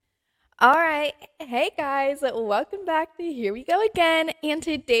All right. Hey guys, welcome back to Here We Go Again. And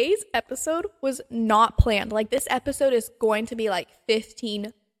today's episode was not planned. Like, this episode is going to be like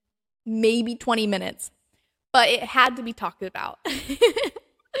 15, maybe 20 minutes, but it had to be talked about.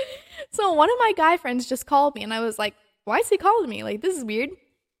 So one of my guy friends just called me and I was like, why is he calling me? Like, this is weird.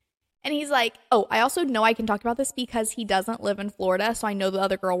 And he's like, oh, I also know I can talk about this because he doesn't live in Florida, so I know the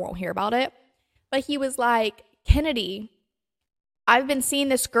other girl won't hear about it. But he was like, Kennedy, I've been seeing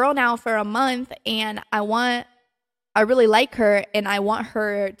this girl now for a month and I really like her and I want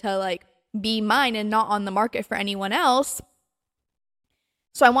her to like be mine and not on the market for anyone else.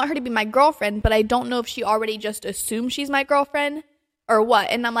 So I want her to be my girlfriend, but I don't know if she already just assumes she's my girlfriend or what.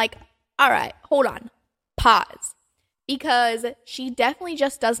 And I'm like, all right, hold on, pause. Because she definitely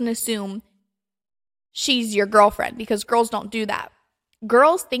just doesn't assume she's your girlfriend, because girls don't do that.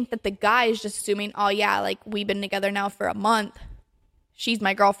 Girls think that the guy is just assuming, oh yeah, like we've been together now for a month, she's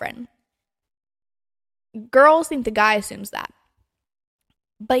my girlfriend. Girls think the guy assumes that.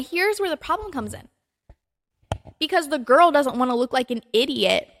 But here's where the problem comes in. Because the girl doesn't want to look like an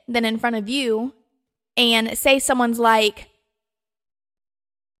idiot then in front of you and say someone's like,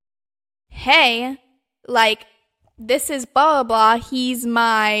 hey, like, this is blah, blah, blah, he's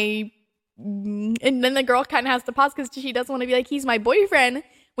my, and then the girl kind of has to pause because she doesn't want to be like, he's my boyfriend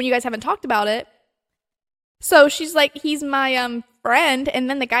when you guys haven't talked about it. So she's like, he's my friend, and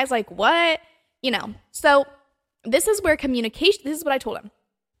then the guy's like, what? So this is where communication, this is what I told him.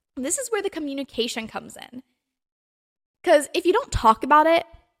 This is where the communication comes in. Because if you don't talk about it,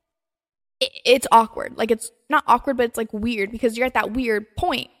 it's awkward. Like, it's not awkward, but it's like weird because you're at that weird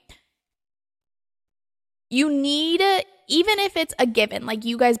point. You need, even if it's a given, like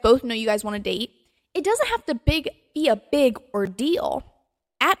you guys both know you guys want to date, it doesn't have to be a big ordeal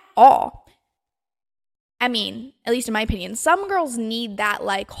at all. I mean, at least in my opinion, some girls need that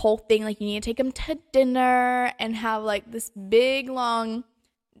like whole thing. Like, you need to take them to dinner and have like this big long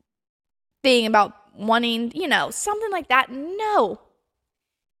thing about wanting, something like that. No.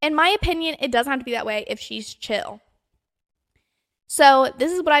 In my opinion, it doesn't have to be that way if she's chill. So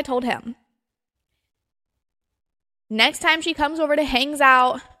this is what I told him. Next time she comes over to hangs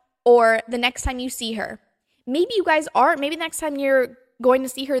out, or the next time you see her, maybe the next time you're going to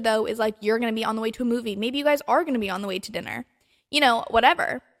see her though is like you're going to be on the way to a movie. Maybe you guys are going to be on the way to dinner,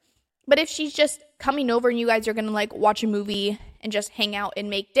 whatever. But if she's just coming over and you guys are going to like watch a movie and just hang out and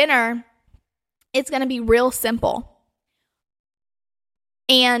make dinner, it's going to be real simple.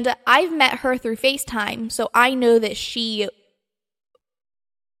 And I've met her through FaceTime, so I know that she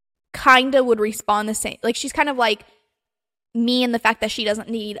kind of would respond the same. Like, she's kind of like me in the fact that she doesn't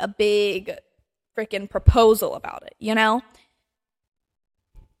need a big freaking proposal about it,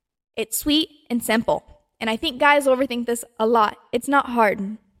 It's sweet and simple. And I think guys overthink this a lot. It's not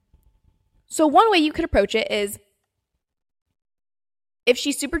hard. So one way you could approach it is, if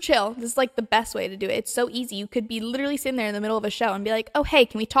she's super chill, this is like the best way to do it. It's so easy. You could be literally sitting there in the middle of a show and be like, oh, hey,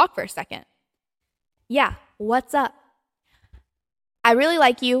 can we talk for a second? Yeah, what's up? I really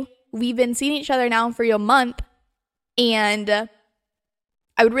like you. We've been seeing each other now for a month, and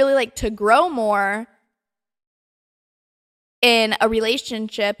I would really like to grow more in a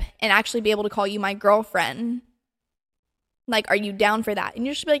relationship and actually be able to call you my girlfriend. Like, are you down for that? And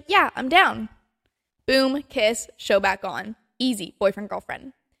you just be like, yeah, I'm down. Boom, kiss, show back on. Easy, boyfriend,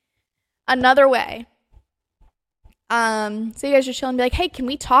 girlfriend. Another way, so you guys just chill and be like, hey, can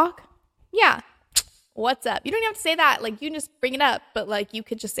we talk? Yeah. What's up? You don't even have to say that. Like, you can just bring it up, but like, you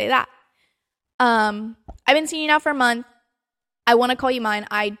could just say that. I've been seeing you now for a month. I want to call you mine.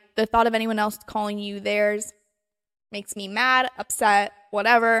 The thought of anyone else calling you theirs makes me mad, upset,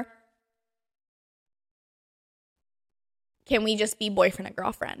 whatever. Can we just be boyfriend and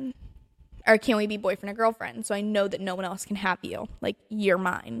girlfriend? Or can we be boyfriend and girlfriend? So I know that no one else can have you. Like, you're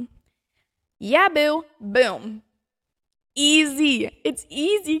mine. Yeah, boo. Boom. Easy. It's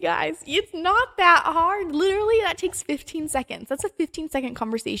easy, guys. It's not that hard. Literally, that takes 15 seconds. That's a 15-second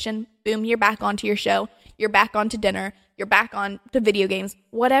conversation. Boom, you're back onto your show. You're back onto dinner. You're back on to video games.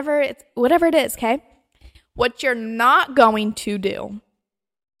 Whatever it is, okay? What you're not going to do.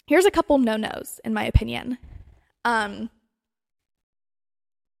 Here's a couple no-nos, in my opinion.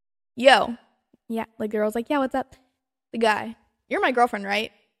 Yo. Yeah, like the girl's like, yeah, what's up? The guy, you're my girlfriend,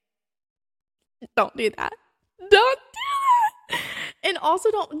 right? Don't do that. Don't do that. And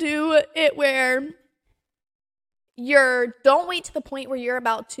also don't do it where don't wait to the point where you're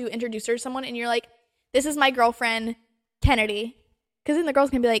about to introduce her to someone and you're like, this is my girlfriend, Kennedy. Because then the girl's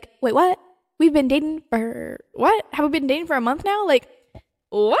going to be like, wait, what? We've been dating for, what? Have we been dating for a month now? Like,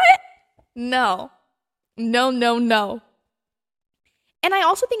 what? No. No. And I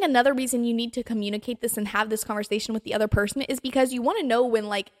also think another reason you need to communicate this and have this conversation with the other person is because you want to know when,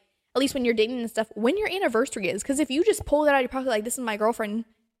 like, at least when you're dating and stuff, when your anniversary is. Because if you just pull that out of your pocket, like, this is my girlfriend,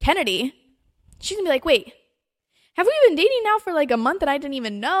 Kennedy, she's going to be like, wait, have we been dating now for like a month and I didn't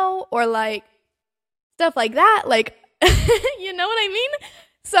even know? Or like stuff like that. Like, you know what I mean?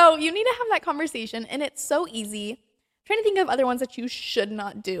 So you need to have that conversation, and it's so easy. I'm trying to think of other ones that you should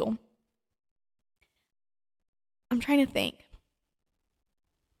not do. I'm trying to think.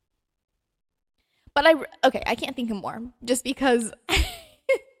 But I can't think of more. Just because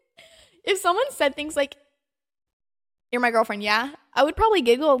if someone said things like, you're my girlfriend, yeah? I would probably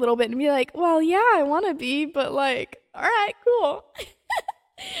giggle a little bit and be like, well, yeah, I want to be, but like, all right, cool.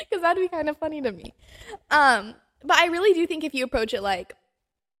 Because that'd be kind of funny to me. But I really do think if you approach it like,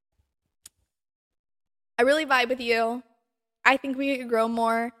 I really vibe with you. I think we could grow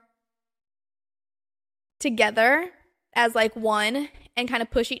more together as like one and kind of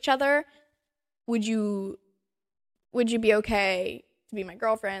push each other. Would you be okay to be my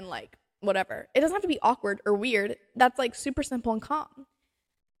girlfriend? Like, whatever. It doesn't have to be awkward or weird. That's like super simple and calm.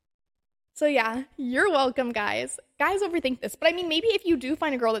 So yeah, you're welcome, guys. Guys overthink this. But I mean, maybe if you do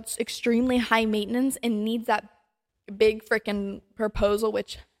find a girl that's extremely high maintenance and needs that big freaking proposal,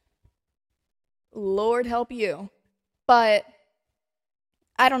 which Lord help you. But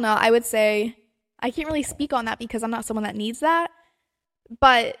I don't know. I would say I can't really speak on that because I'm not someone that needs that.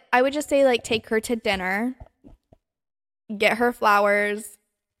 But I would just say, like, take her to dinner, get her flowers,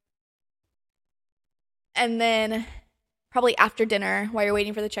 and then probably after dinner, while you're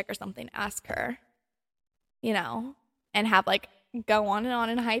waiting for the check or something, ask her, you know, and have, like, go on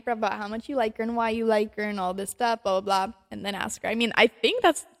and hype her about how much you like her and why you like her and all this stuff, blah, blah, blah, and then ask her. I mean, I think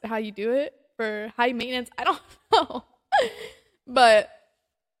that's how you do it for high maintenance. I don't know. But,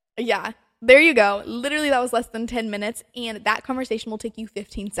 yeah. There you go. Literally, that was less than 10 minutes, and that conversation will take you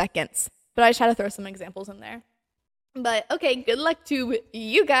 15 seconds. But I just had to throw some examples in there. But, okay, good luck to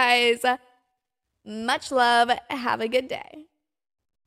you guys. Much love. Have a good day.